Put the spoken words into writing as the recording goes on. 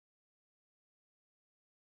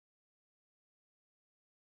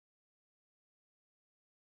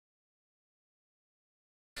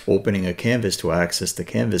Opening a canvas to access the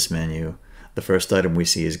canvas menu, the first item we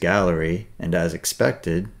see is Gallery, and as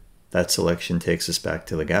expected, that selection takes us back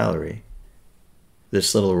to the gallery.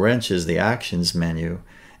 This little wrench is the Actions menu,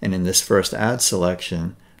 and in this first Add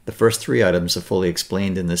selection, the first 3 items are fully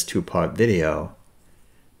explained in this 2-part video.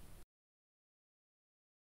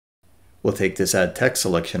 We'll take this Add Text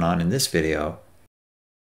selection on in this video,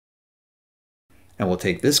 and we'll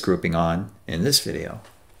take this grouping on in this video.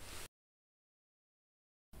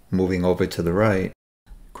 Moving over to the right,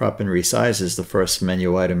 Crop and Resize is the first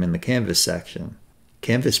menu item in the Canvas section.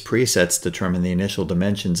 Canvas presets determine the initial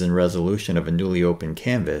dimensions and resolution of a newly opened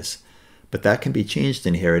canvas, but that can be changed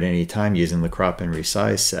in here at any time using the Crop and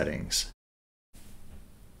Resize settings.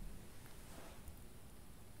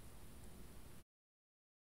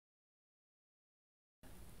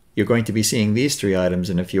 You're going to be seeing these 3 items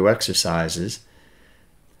in a few exercises.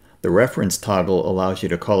 The reference toggle allows you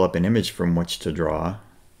to call up an image from which to draw.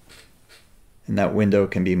 And that window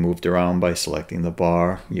can be moved around by selecting the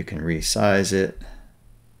bar. You can resize it.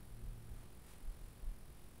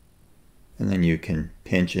 And then you can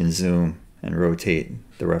pinch and zoom and rotate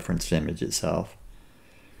the reference image itself.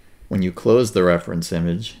 When you close the reference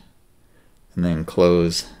image and then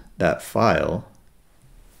close that file,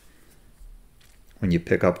 when you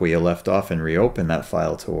pick up where you left off and reopen that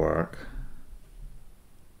file to work,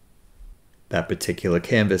 that particular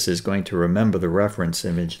canvas is going to remember the reference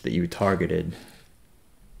image that you targeted.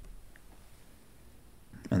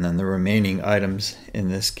 And then the remaining items in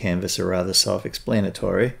this canvas are rather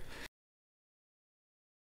self-explanatory.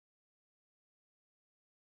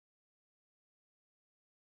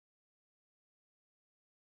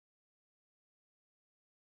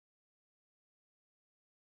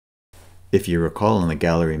 If you recall in the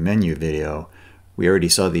Gallery menu video, we already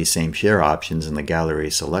saw these same share options in the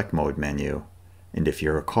Gallery Select Mode menu, and if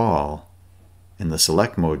you recall, in the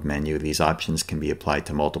Select Mode menu these options can be applied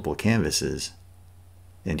to multiple canvases.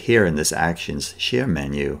 And here in this Actions Share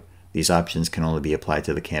menu, these options can only be applied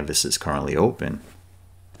to the canvases currently open.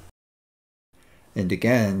 And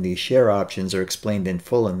again, these share options are explained in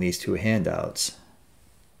full in these 2 handouts.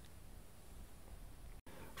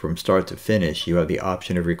 From start to finish, you have the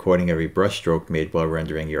option of recording every brushstroke made while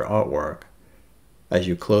rendering your artwork. As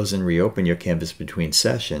you close and reopen your canvas between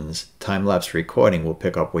sessions, time-lapse recording will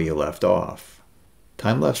pick up where you left off.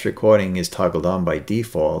 Time-lapse recording is toggled on by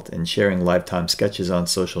default, and sharing lifetime sketches on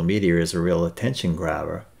social media is a real attention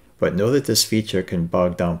grabber, but know that this feature can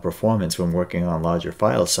bog down performance when working on larger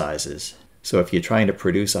file sizes. So if you're trying to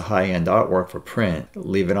produce a high-end artwork for print,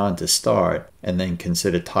 leave it on to start, and then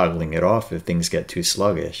consider toggling it off if things get too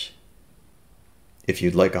sluggish. If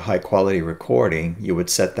you'd like a high-quality recording, you would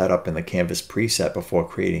set that up in the Canvas preset before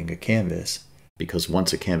creating a canvas, because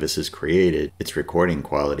once a canvas is created, its recording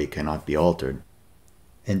quality cannot be altered.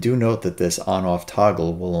 And do note that this on-off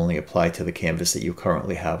toggle will only apply to the canvas that you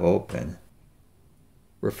currently have open.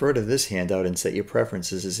 Refer to this handout and set your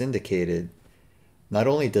preferences as indicated. Not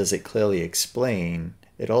only does it clearly explain,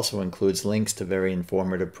 it also includes links to very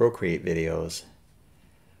informative Procreate videos.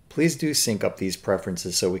 Please do sync up these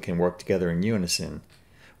preferences so we can work together in unison.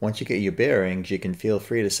 Once you get your bearings, you can feel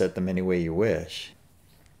free to set them any way you wish.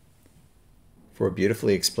 For a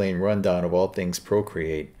beautifully explained rundown of all things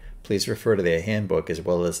Procreate, please refer to their handbook as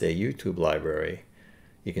well as their YouTube library.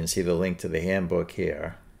 You can see the link to the handbook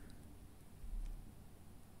here.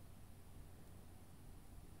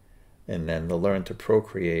 And then the Learn to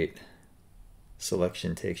Procreate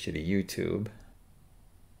selection takes you to YouTube.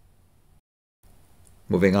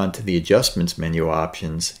 Moving on to the Adjustments menu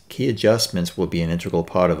options, key adjustments will be an integral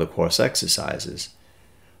part of the course exercises.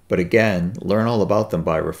 But again, learn all about them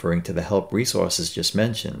by referring to the help resources just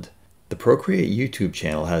mentioned. The Procreate YouTube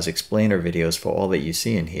channel has explainer videos for all that you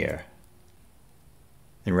see in here.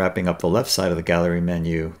 In wrapping up the left side of the Gallery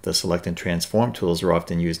menu, the Select and Transform tools are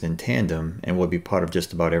often used in tandem and will be part of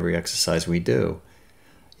just about every exercise we do.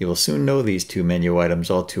 You will soon know these 2 menu items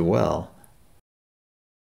all too well.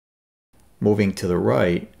 Moving to the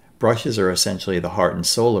right, brushes are essentially the heart and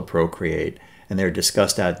soul of Procreate, and they're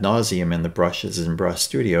discussed ad nauseum in the Brushes and Brush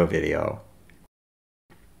Studio video.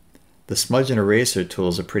 The Smudge and Eraser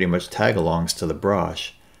tools are pretty much tag-alongs to the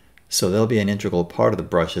brush, so they'll be an integral part of the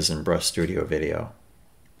Brushes and Brush Studio video.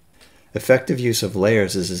 Effective use of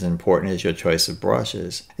layers is as important as your choice of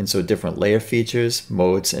brushes, and so different layer features,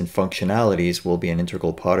 modes, and functionalities will be an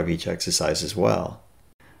integral part of each exercise as well.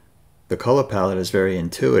 The color palette is very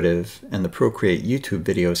intuitive, and the Procreate YouTube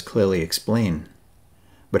videos clearly explain.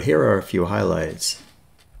 But here are a few highlights.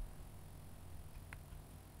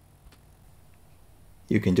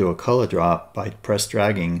 You can do a color drop by press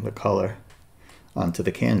dragging the color onto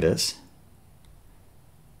the canvas.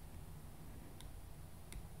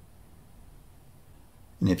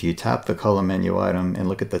 And if you tap the color menu item and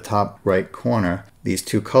look at the top right corner, these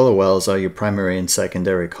two color wells are your primary and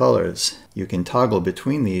secondary colors. You can toggle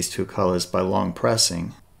between these two colors by long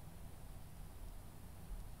pressing.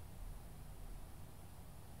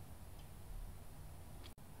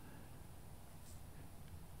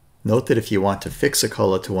 Note that if you want to fix a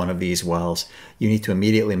color to one of these wells, you need to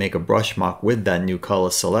immediately make a brush mark with that new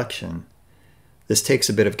color selection. This takes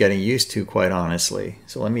a bit of getting used to, quite honestly.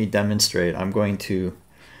 So let me demonstrate. I'm going to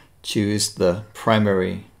choose the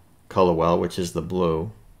primary color well, which is the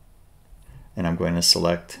blue, and I'm going to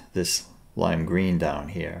select this lime green down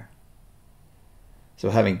here.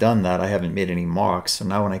 So having done that, I haven't made any marks. So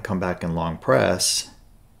now when I come back and long press,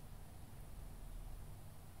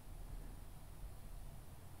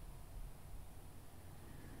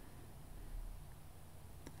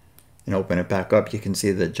 and open it back up, you can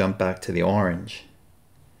see that it jumped back to the orange.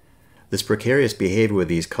 This precarious behavior with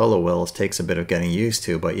these color wells takes a bit of getting used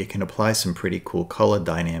to, but you can apply some pretty cool color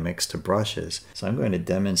dynamics to brushes. So I'm going to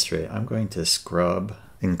demonstrate. I'm going to scrub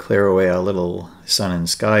and clear away our little sun and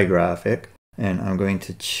sky graphic, and I'm going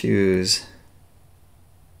to choose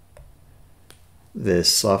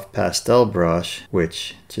this soft pastel brush,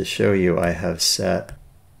 which, to show you, I have set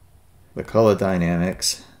the color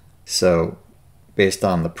dynamics. So based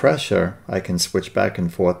on the pressure, I can switch back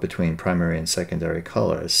and forth between primary and secondary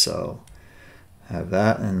colors. So have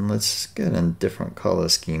that, and let's get a different color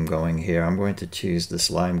scheme going here. I'm going to choose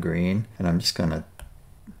this lime green, and I'm just going to,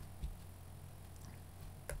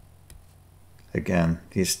 again,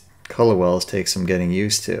 these color wells take some getting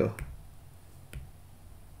used to.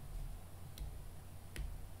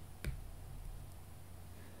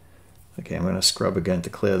 Okay, I'm going to scrub again to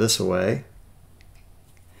clear this away.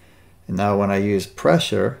 And now when I use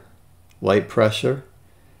pressure, light pressure,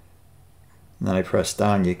 and then I press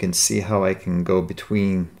down, you can see how I can go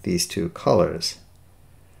between these two colors.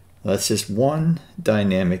 That's just one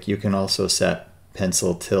dynamic. You can also set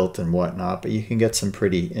pencil tilt and whatnot, but you can get some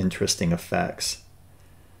pretty interesting effects.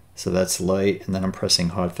 So that's light, and then I'm pressing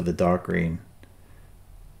hard for the dark green.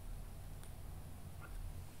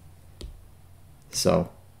 So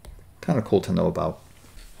kind of cool to know about.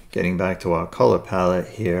 Getting back to our color palette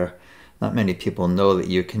here, not many people know that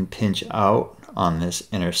you can pinch out on this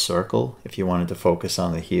inner circle if you wanted to focus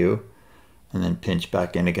on the hue, and then pinch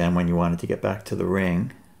back in again when you wanted to get back to the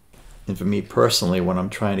ring. And for me personally, when I'm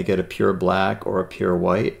trying to get a pure black or a pure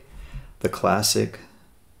white, the classic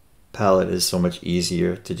palette is so much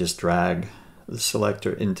easier to just drag the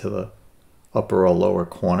selector into the upper or lower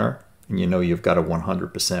corner, and you know you've got a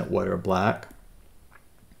 100% white or black.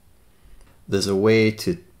 There's a way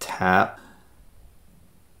to tap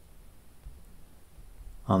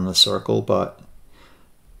on the circle, but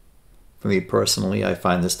for me personally, I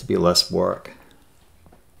find this to be less work.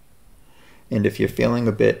 And if you're feeling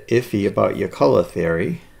a bit iffy about your color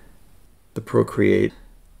theory, the Procreate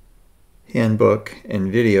handbook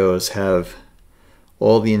and videos have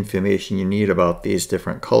all the information you need about these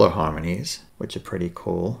different color harmonies, which are pretty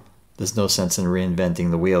cool. There's no sense in reinventing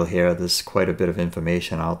the wheel here. There's quite a bit of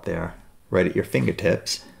information out there right at your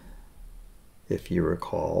fingertips, if you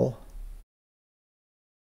recall.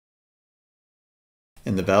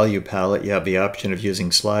 In the value palette, you have the option of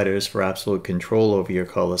using sliders for absolute control over your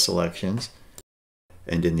color selections.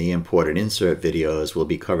 And in the import and insert videos, we'll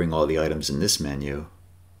be covering all the items in this menu.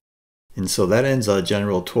 And so that ends our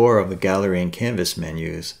general tour of the gallery and canvas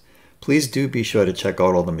menus. Please do be sure to check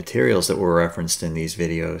out all the materials that were referenced in these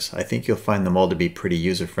videos. I think you'll find them all to be pretty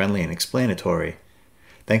user-friendly and explanatory.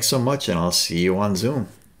 Thanks so much, and I'll see you on Zoom.